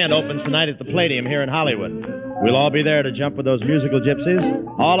his band opens tonight at the Palladium here in Hollywood. We'll all be there to jump with those musical gypsies.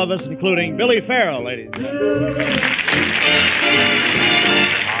 All of us, including Billy Farrell, ladies.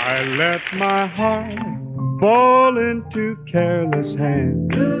 I let my heart fall into careless hands.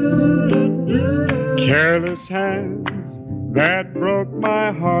 Careless hands that broke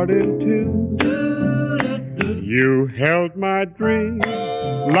my heart in two. You held my dreams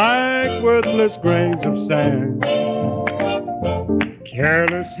like worthless grains of sand.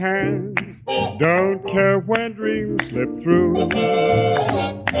 Careless hands don't care when dreams slip through.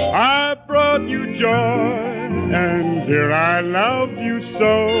 I brought you joy, and dear, I love you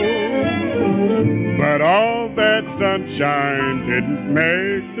so. But all that sunshine didn't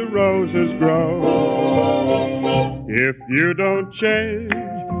make the roses grow. If you don't change,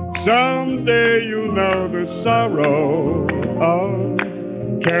 someday you'll know the sorrow of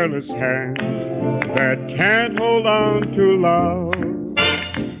careless hands that can't hold on to love.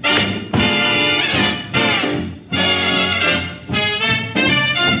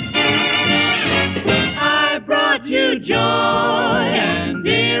 I brought you joy, and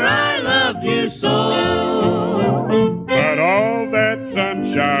dear, I loved you so. But all that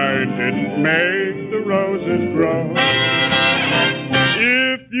sunshine didn't make the roses grow.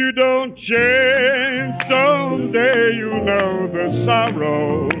 If you don't change, someday you'll know the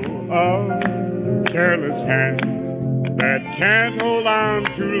sorrow of careless hands that can't hold on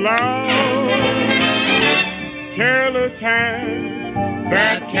to love. Careless hands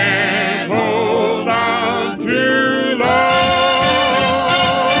that can't hold on to love.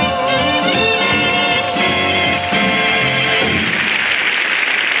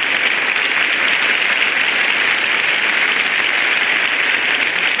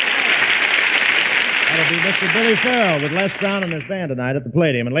 That'll be Mr. Billy Farrell with Les Brown and his band tonight at the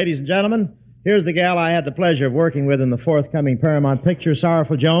Palladium. And ladies and gentlemen, here's the gal I had the pleasure of working with in the forthcoming Paramount picture,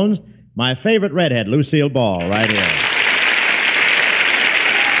 Sorrowful Jones, my favorite redhead, Lucille Ball, right here.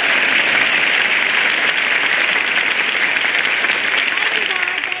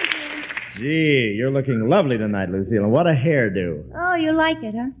 Gee, you're looking lovely tonight, Lucille, and what a hairdo. Oh, you like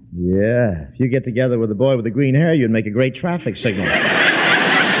it, huh? Yeah, if you get together with the boy with the green hair, you'd make a great traffic signal.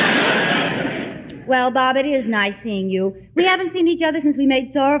 Well, Bob, it is nice seeing you. We haven't seen each other since we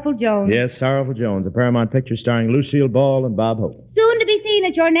made Sorrowful Jones. Yes, Sorrowful Jones, a Paramount picture starring Lucille Ball and Bob Hope. Soon to be seen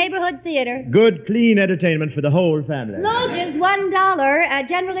at your neighborhood theater. Good, clean entertainment for the whole family. Lodges, $1.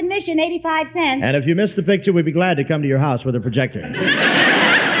 General admission, 85 cents. And if you missed the picture, we'd be glad to come to your house with a projector.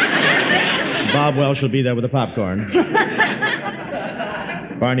 Bob Welsh will be there with the popcorn.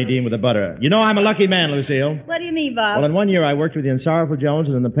 Barney Dean with the butter. You know I'm a lucky man, Lucille. What do you mean, Bob? Well, in 1 year I worked with you in Sorrowful Jones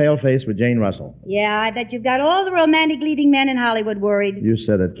and in The Pale Face with Jane Russell. Yeah, I bet you've got all the romantic leading men in Hollywood worried. You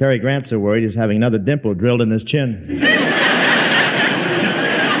said it. Cary Grant's so worried he's having another dimple drilled in his chin.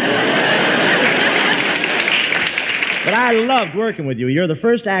 But I loved working with you. You're the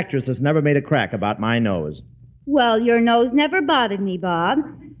first actress that's never made a crack about my nose. Well, your nose never bothered me, Bob.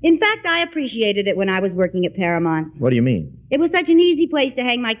 In fact, I appreciated it when I was working at Paramount. What do you mean? It was such an easy place to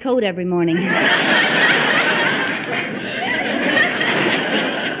hang my coat every morning.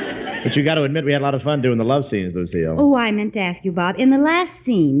 But you got to admit we had a lot of fun doing the love scenes, Lucille. Oh, I meant to ask you, Bob. In the last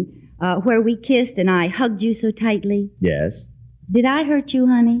scene, where we kissed and I hugged you so tightly, Yes. did I hurt you,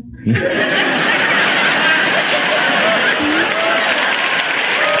 honey?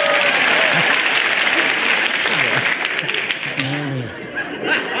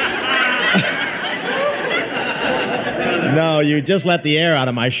 No, you just let the air out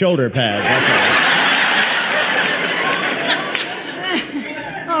of my shoulder pad. That's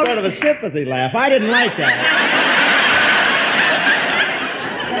all. Sort of a sympathy laugh. I didn't like that.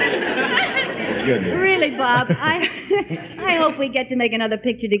 Goodness. Really, Bob, I hope we get to make another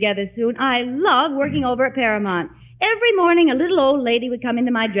picture together soon. I love working over at Paramount. Every morning, a little old lady would come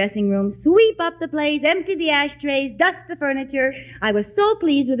into my dressing room, sweep up the place, empty the ashtrays, dust the furniture. I was so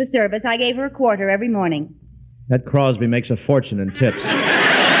pleased with the service, I gave her a quarter every morning. That Crosby makes a fortune in tips.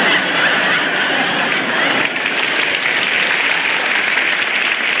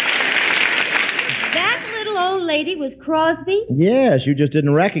 That little old lady was Crosby? Yes, you just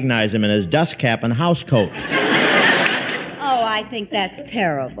didn't recognize him in his dust cap and house coat. Oh, I think that's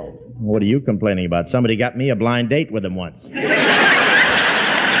terrible. What are you complaining about? Somebody got me a blind date with him once. Think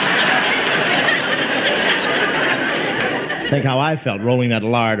how I felt rolling that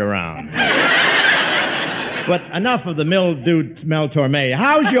lard around. But enough of the mildewed smell torme.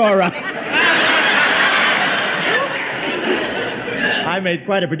 How's your... I made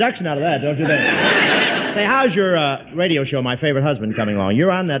quite a production out of that, don't you think? Say, how's your radio show, My Favorite Husband, coming along?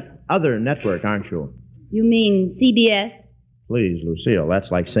 You're on that other network, aren't you? You mean CBS? Please, Lucille,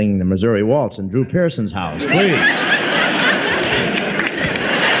 that's like singing the Missouri Waltz in Drew Pearson's house. Please.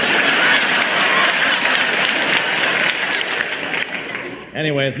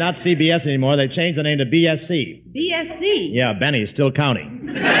 Anyway, it's not CBS anymore. They've changed the name to BSC. BSC? Yeah, Benny's still counting.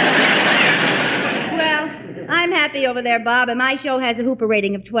 Well, I'm happy over there, Bob, and my show has a Hooper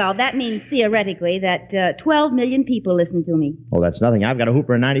rating of 12. That means, theoretically, that 12 million people listen to me. Oh, that's nothing. I've got a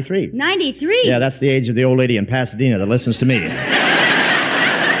Hooper in 93. 93? Yeah, that's the age of the old lady in Pasadena that listens to me.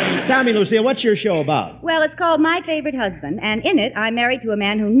 Tell me, Lucille, what's your show about? Well, it's called My Favorite Husband, and in it, I'm married to a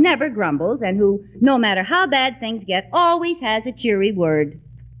man who never grumbles and who, no matter how bad things get, always has a cheery word.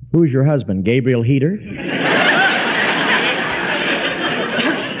 Who's your husband, Gabriel Heater?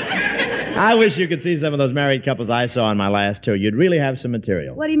 I wish you could see some of those married couples I saw on my last tour. You'd really have some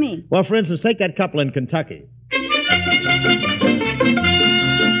material. What do you mean? Well, for instance, take that couple in Kentucky.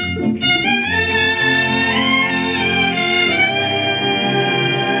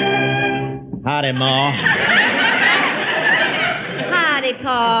 Howdy, Ma. Howdy,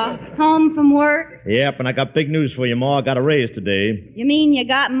 Pa. Home from work? Yep, and I got big news for you, Ma. I got a raise today. You mean you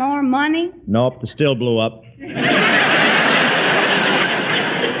got more money? Nope, the still blew up.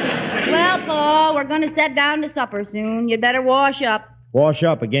 Well, Pa, we're going to sit down to supper soon. You'd better wash up. Wash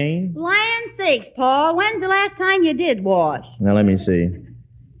up again? Land sakes, Pa. When's the last time you did wash? Now, let me see.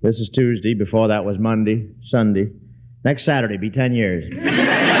 This is Tuesday. Before that was Monday, Sunday. Next Saturday, be 10 years.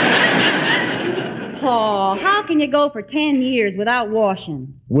 Pa, how can you go for 10 years without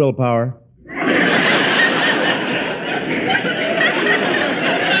washing? Willpower.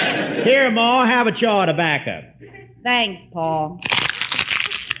 Here, Ma, have a chaw of tobacco. Thanks, Pa.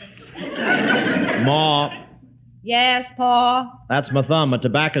 Ma. Yes, Pa? That's my thumb. My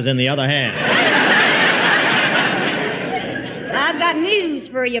tobacco's in the other hand. I've got news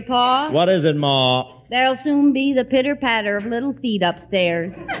for you, Pa. What is it, Ma? There'll soon be the pitter-patter of little feet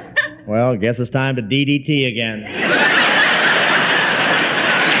upstairs. Well, guess it's time to DDT again.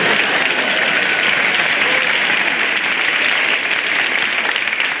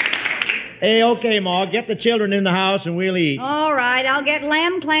 Hey, okay, Ma, get the children in the house and we'll eat. All right, I'll get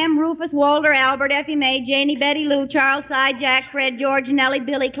Lem, Clem, Rufus, Walter, Albert, Effie, May, Janie, Betty, Lou, Charles, Cy, Jack, Fred, George, Nellie,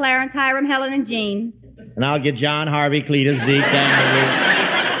 Billy, Clarence, Hiram, Helen, and Jean. And I'll get John, Harvey, Cletus, Zeke,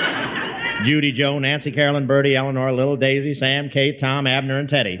 Dan, Judy, Joe, Nancy, Carolyn, Bertie, Eleanor, Little Daisy, Sam, Kate, Tom, Abner, and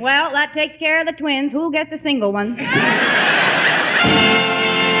Teddy. Well, that takes care of the twins. Who'll get the single ones?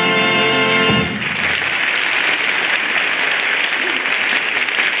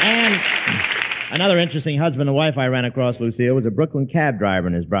 And another interesting husband and wife I ran across, Lucille, was a Brooklyn cab driver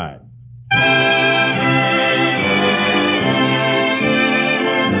and his bride.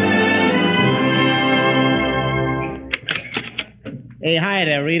 Hey, hi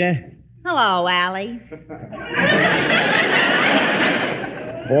there, Rita. Hello, Allie.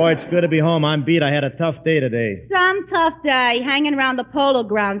 Boy, it's good to be home. I'm beat. I had a tough day today. Some tough day, hanging around the polo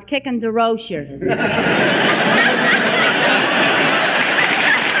grounds, kicking DeRocher.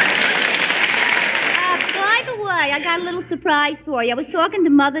 By the way, I got a little surprise for you. I was talking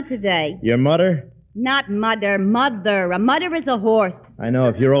to Mother today. Your mother? Not mother, mother. A mother is a horse. I know.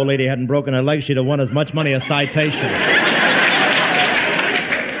 If your old lady hadn't broken her leg, she'd have won as much money as citation.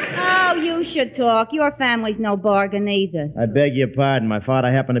 You should talk. Your family's no bargain either. I beg your pardon. My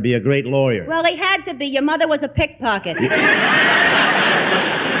father happened to be a great lawyer. Well, he had to be. Your mother was a pickpocket.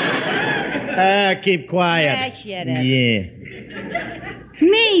 Keep quiet. Yeah, shut up. Yeah.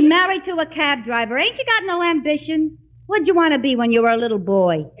 Me, married to a cab driver. Ain't you got no ambition? What'd you want to be when you were a little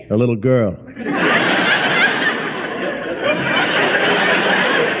boy? A little girl.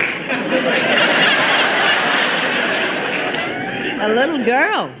 A little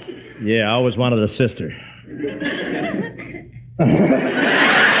girl? Yeah, I always wanted a sister.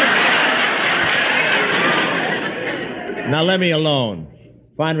 Now let me alone.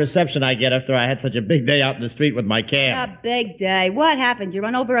 Fine reception I get after I had such a big day out in the street with my cab. A big day. What happened? You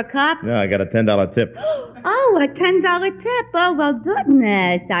run over a cop? No, I got a $10 tip. Oh, a $10 tip. Oh, well,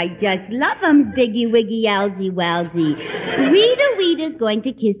 goodness. I just love 'em, Biggie Wiggy Owlsy Wowsy. Rita's going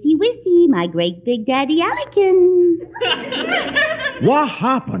to kissy wissy, my great big daddy Allikin. What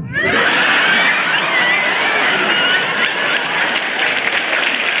happened?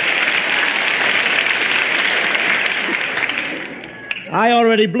 I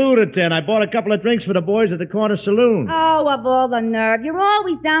already blew the 10. I bought a couple of drinks for the boys at the corner saloon. Oh, of all the nerve. You're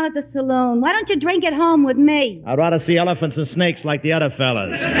always down at the saloon. Why don't you drink at home with me? I'd rather see elephants and snakes like the other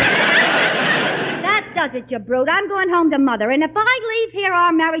fellas. That does it, you brute. I'm going home to Mother, and if I leave here,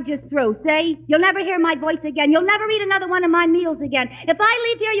 our marriage is through, see? You'll never hear my voice again. You'll never eat another one of my meals again. If I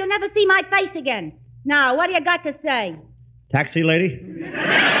leave here, you'll never see my face again. Now, what do you got to say? Taxi lady?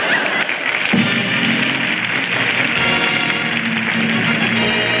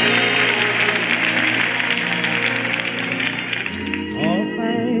 All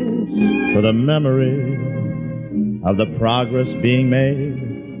thanks for the memory of the progress being made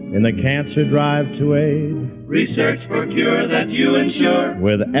in the cancer drive to aid. Research for cure that you ensure.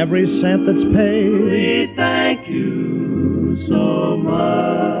 With every cent that's paid. We thank you so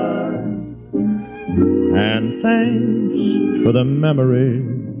much. And thanks for the memory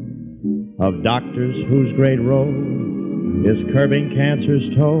of doctors whose great role is curbing cancer's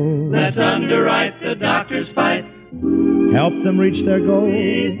toll. Let's underwrite the doctor's fight. Help them reach their goal.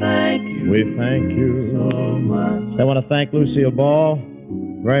 We thank you. We thank you so much. I want to thank Lucille Ball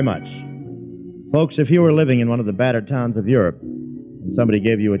very much. Folks, if you were living in one of the battered towns of Europe and somebody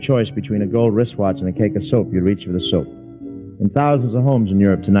gave you a choice between a gold wristwatch and a cake of soap, you'd reach for the soap. In thousands of homes in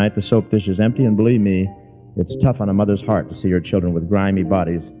Europe tonight, the soap dish is empty, and believe me, it's tough on a mother's heart to see her children with grimy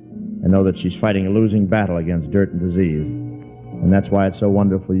bodies and know that she's fighting a losing battle against dirt and disease. And that's why it's so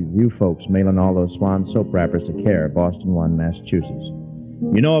wonderful you folks mailing all those Swan soap wrappers to CARE, Boston 1, Massachusetts.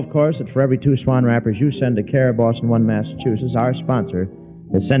 You know, of course, that for every 2 Swan wrappers you send to CARE, Boston 1, Massachusetts, our sponsor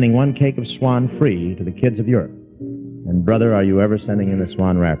is sending 1 cake of Swan free to the kids of Europe. And, brother, are you ever sending in the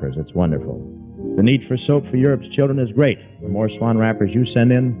Swan wrappers? It's wonderful. The need for soap for Europe's children is great. The more Swan wrappers you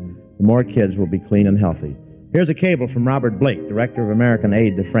send in, the more kids will be clean and healthy. Here's a cable from Robert Blake, Director of American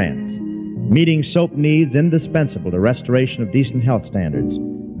Aid to France. Meeting soap needs indispensable to restoration of decent health standards.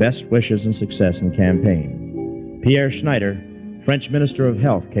 Best wishes and success in campaign. Pierre Schneider, French Minister of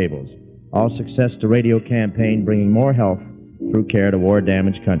Health, cables. All success to radio campaign bringing more health through CARE to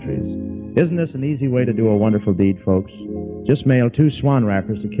war-damaged countries. Isn't this an easy way to do a wonderful deed, folks? Just mail 2 Swan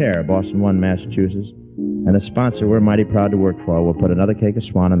wrappers to CARE, Boston 1, Massachusetts, and a sponsor we're mighty proud to work for will put another cake of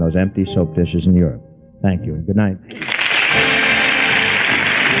Swan in those empty soap dishes in Europe. Thank you, and good night.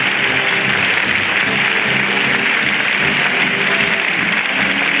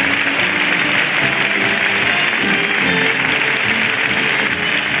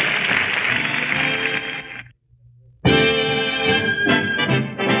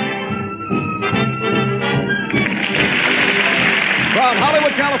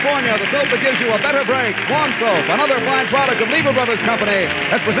 California, the soap that gives you a better break, Swan Soap, another fine product of Lever Brothers Company,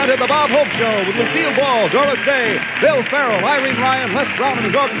 has presented the Bob Hope Show with Lucille Ball, Doris Day, Bill Farrell, Irene Ryan, Les Brown and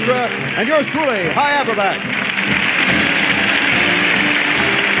his orchestra, and yours truly, Hi Averback.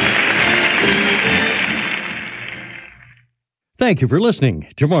 Thank you for listening.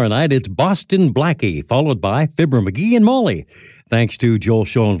 Tomorrow night, it's Boston Blackie, followed by Fibber McGee and Molly. Thanks to Joel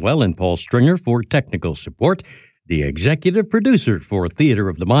Schoenwell and Paul Stringer for technical support. The executive producer for Theater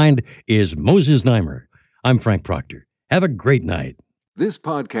of the Mind is Moses Neimer. I'm Frank Proctor. Have a great night. This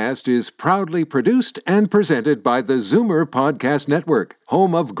podcast is proudly produced and presented by the Zoomer Podcast Network,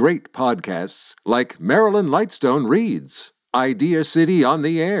 home of great podcasts like Marilyn Lightstone Reads, Idea City on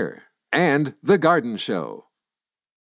the Air, and The Garden Show.